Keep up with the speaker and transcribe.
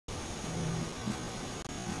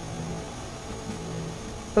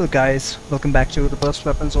Hello guys, welcome back to the Burst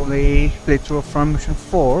Weapons Only playthrough of Farm Mission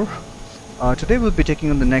 4. Today we'll be taking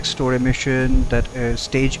on the next story mission, that is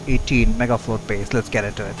Stage 18, Megafloat base. Let's get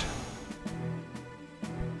into it.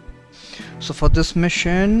 So for this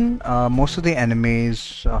mission, most of the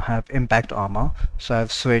enemies have impact armor, so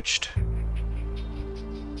I've switched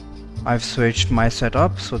my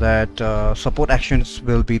setup so that support actions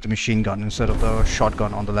will be the machine gun instead of the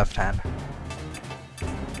shotgun on the left hand.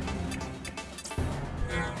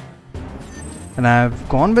 And I've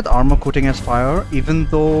gone with armor coating as fire, even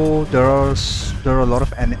though there are a lot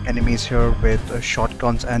of enemies here with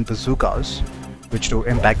shotguns and bazookas, which do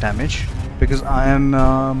impact damage, because I am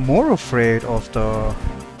more afraid of the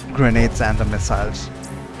grenades and the missiles.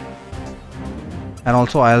 And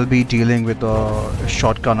also I'll be dealing with the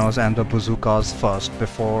shotgunners and the bazookas first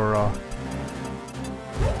before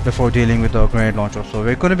dealing with the grenade launcher. So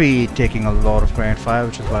we're going to be taking a lot of grenade fire,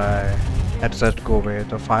 which is why I decided to go with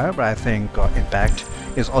the fire, but I think impact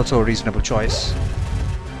is also a reasonable choice.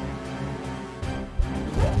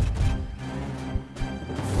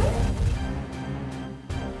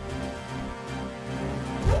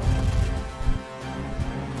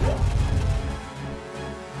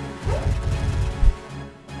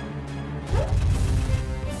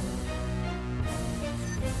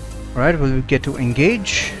 Alright, we'll get to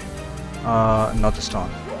engage. Not this turn.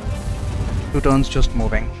 2 turns just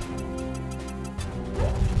moving.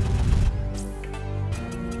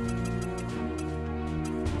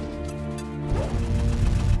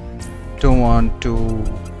 Don't want to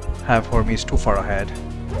have Hermes too far ahead.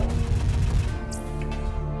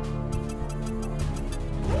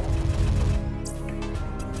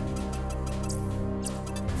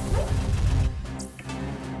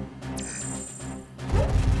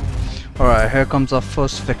 Alright, here comes our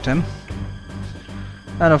first victim.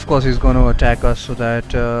 And of course he's going to attack us so that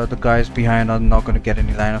the guys behind are not going to get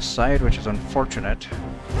any line of sight, which is unfortunate.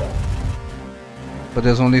 But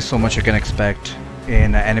there's only so much you can expect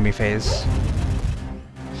in enemy phase.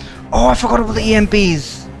 Oh, I forgot about the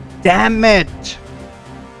EMPs! Damn it!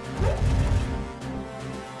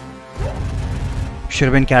 Should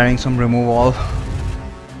have been carrying some remove all.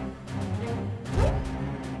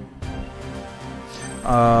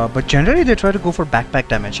 But generally they try to go for backpack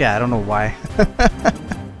damage. Yeah, I don't know why.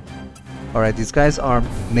 Alright, these guys are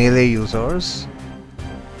melee users.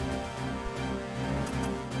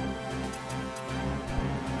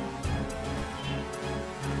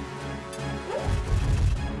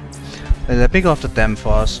 Let me go after them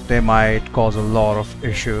first. They might cause a lot of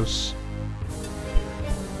issues.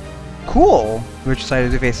 Cool! Which side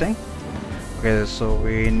is he facing? Okay, so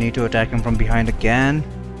we need to attack him from behind again.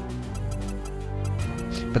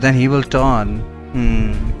 But then he will turn.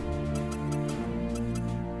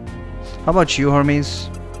 How about you, Hermes?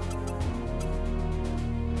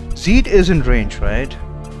 Zead is in range, right?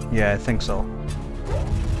 Yeah, I think so.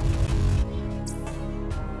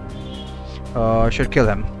 Should kill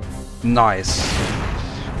him. Nice.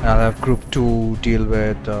 I'll have group 2 deal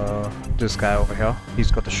with this guy over here. He's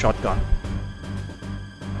got the shotgun.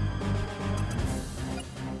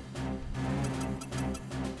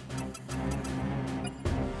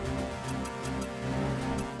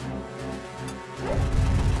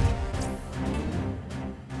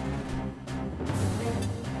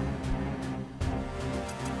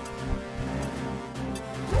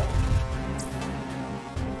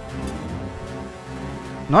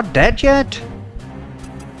 Not dead yet?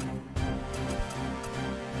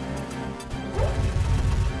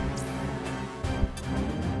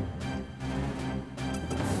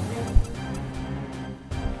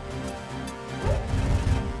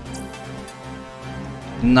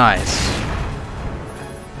 Nice.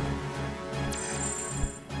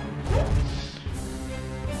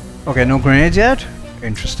 Okay, no grenades yet?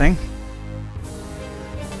 Interesting.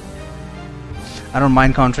 I don't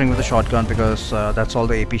mind countering with the shotgun because that's all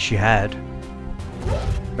the AP she had.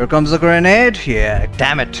 Here comes the grenade. Yeah,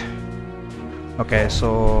 damn it. Okay,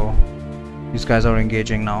 so these guys are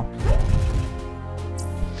engaging now.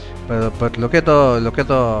 But look at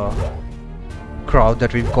the crowd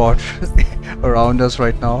that we've got around us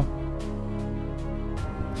right now.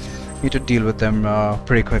 Need to deal with them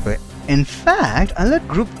pretty quickly. In fact, I'll let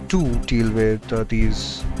group 2 deal with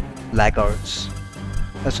these laggards.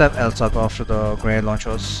 Let's have Elsa go after the grenade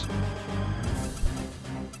launchers.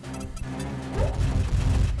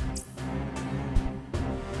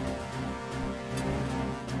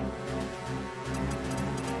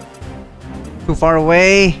 Too far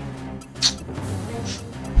away.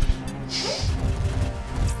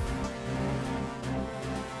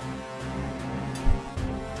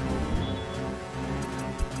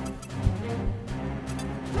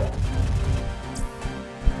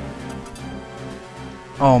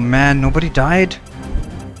 Oh man, nobody died?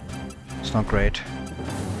 It's not great.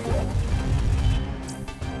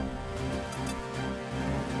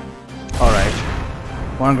 Alright.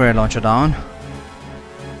 One grenade launcher down.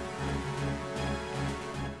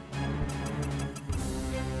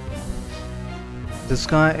 This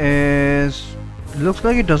guy is... looks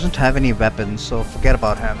like he doesn't have any weapons, so forget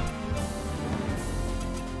about him.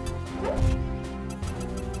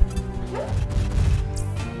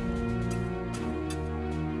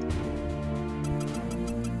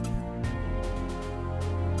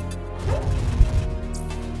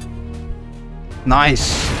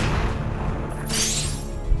 Nice!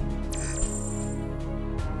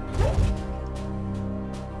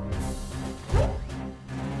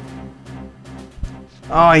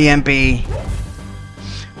 Oh, EMP! These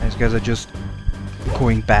guys are just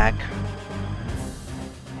going back.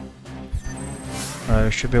 I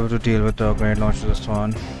should be able to deal with the grenade launcher this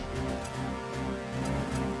one.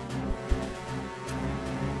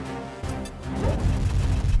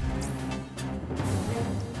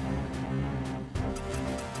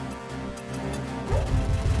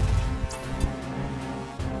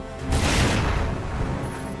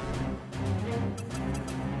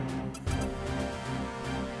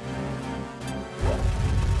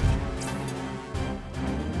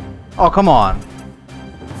 Oh, come on.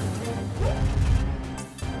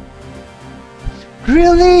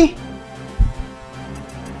 Really?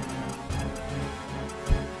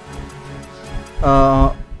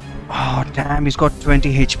 Oh damn, he's got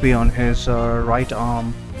 20 HP on his right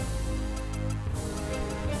arm.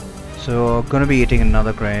 So, gonna be eating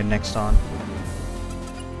another grenade next turn.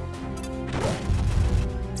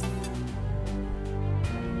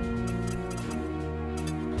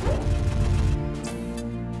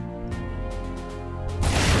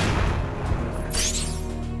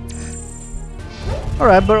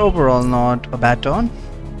 Alright, but overall not a bad turn.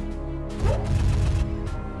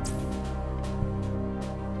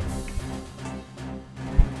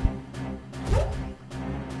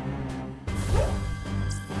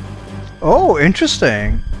 Oh,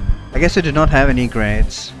 interesting. I guess I did not have any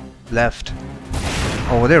grenades left.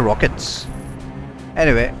 Oh, were there rockets?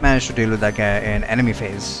 Anyway, managed to deal with that guy in enemy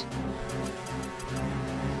phase.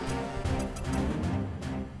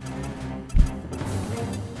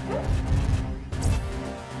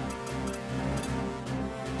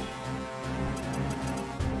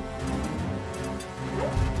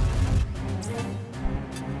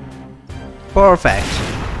 Perfect.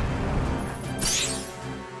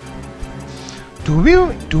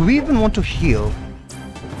 Do we even want to heal?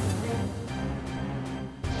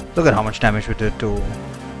 Look at how much damage we did to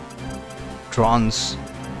drones.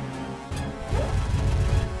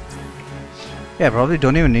 Yeah, probably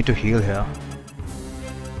don't even need to heal here.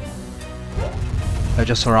 I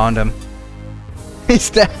just surround him. He's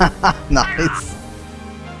there. Nice.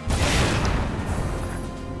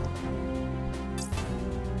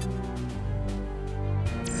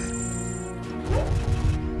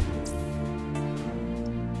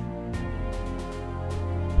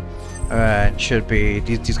 Should be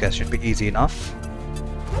these guys should be easy enough.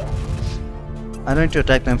 I don't need to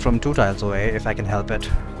attack them from 2 tiles away if I can help it.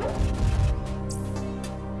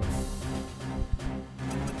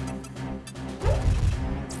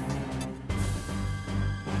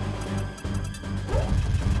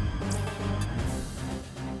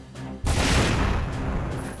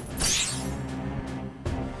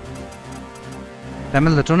 Damn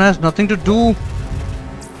it, Latona has nothing to do.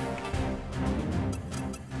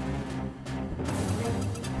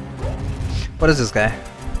 What is this guy?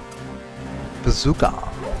 Bazooka.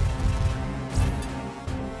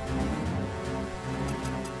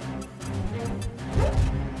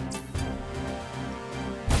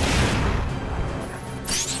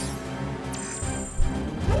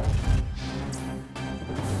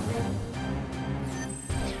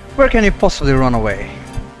 Where can he possibly run away?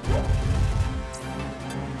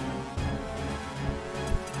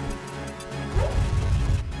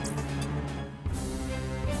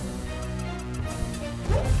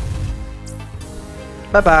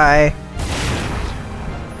 Bye-bye.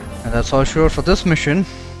 And that's all sure for this mission.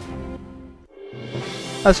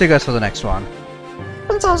 I'll see you guys for the next one.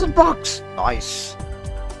 $1,000 bucks! Nice.